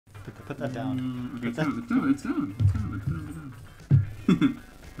Put that down. Okay, it's down. It's down. It's down. It's down. It's down.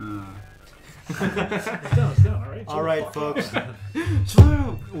 It's down. All right. All right, folks.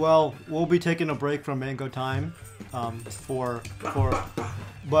 Well, we'll be taking a break from Mango Time,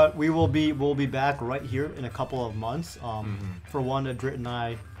 but we'll be back right here in a couple of months. For one, Adrit and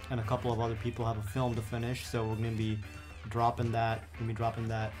I and a couple of other people have a film to finish, so we're gonna be dropping that.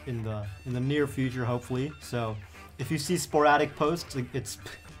 in the near future, hopefully. So, if you see sporadic posts, it's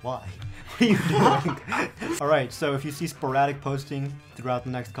why. What are you doing? All right. So if you see sporadic posting throughout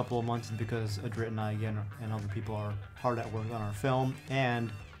the next couple of months, it's because Adrit and I again and other people are hard at work on our film,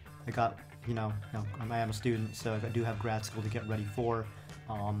 and I got I am a student, so I do have grad school to get ready for.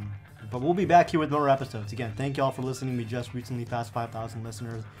 But we'll be back here with more episodes. Again, thank y'all for listening. We just recently passed 5,000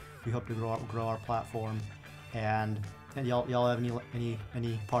 listeners. We hope to grow our platform. And y'all have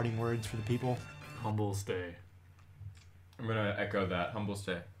any parting words for the people? Humble stay. I'm gonna echo that. Humble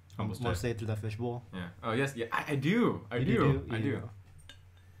stay. Humble stay. Want to say it through that fishbowl? Yeah. Oh yes. Yeah. I do. I do.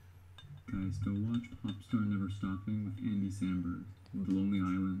 Guys, go watch Popstar Never Stopping with Andy Samberg. The Lonely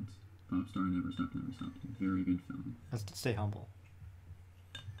Island. Popstar Never Stopping. Very good film. Let's stay humble.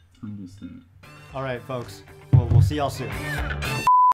 Humble stay. All right, folks. Well, we'll see y'all soon.